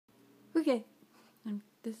Okay.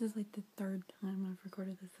 This is like the third time I've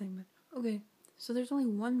recorded this thing, but okay. So there's only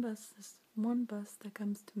one bus that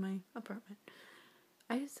comes to my apartment.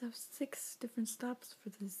 I just have 6 different stops for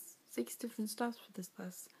this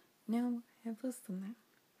bus. Now I have less than that.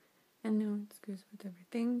 And now it screws with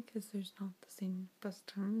everything because there's not the same bus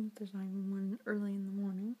time. There's not even one early in the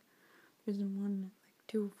morning. There's one at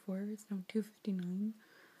like 2:04. It's now 2:59.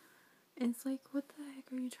 And it's like, what the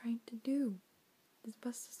heck are you trying to do? This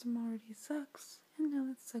bus system already sucks, and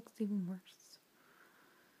now it sucks even worse.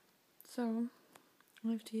 So,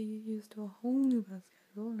 I have to get used to a whole new bus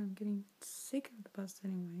schedule, and I'm getting sick of the bus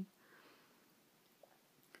anyway.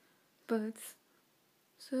 But,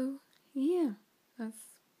 so, yeah,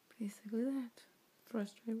 that's basically that.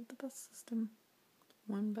 Frustrated with the bus system.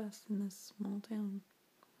 One bus in this small town.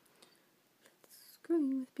 That's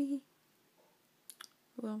screwing with me.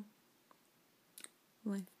 Well,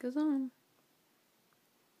 life goes on.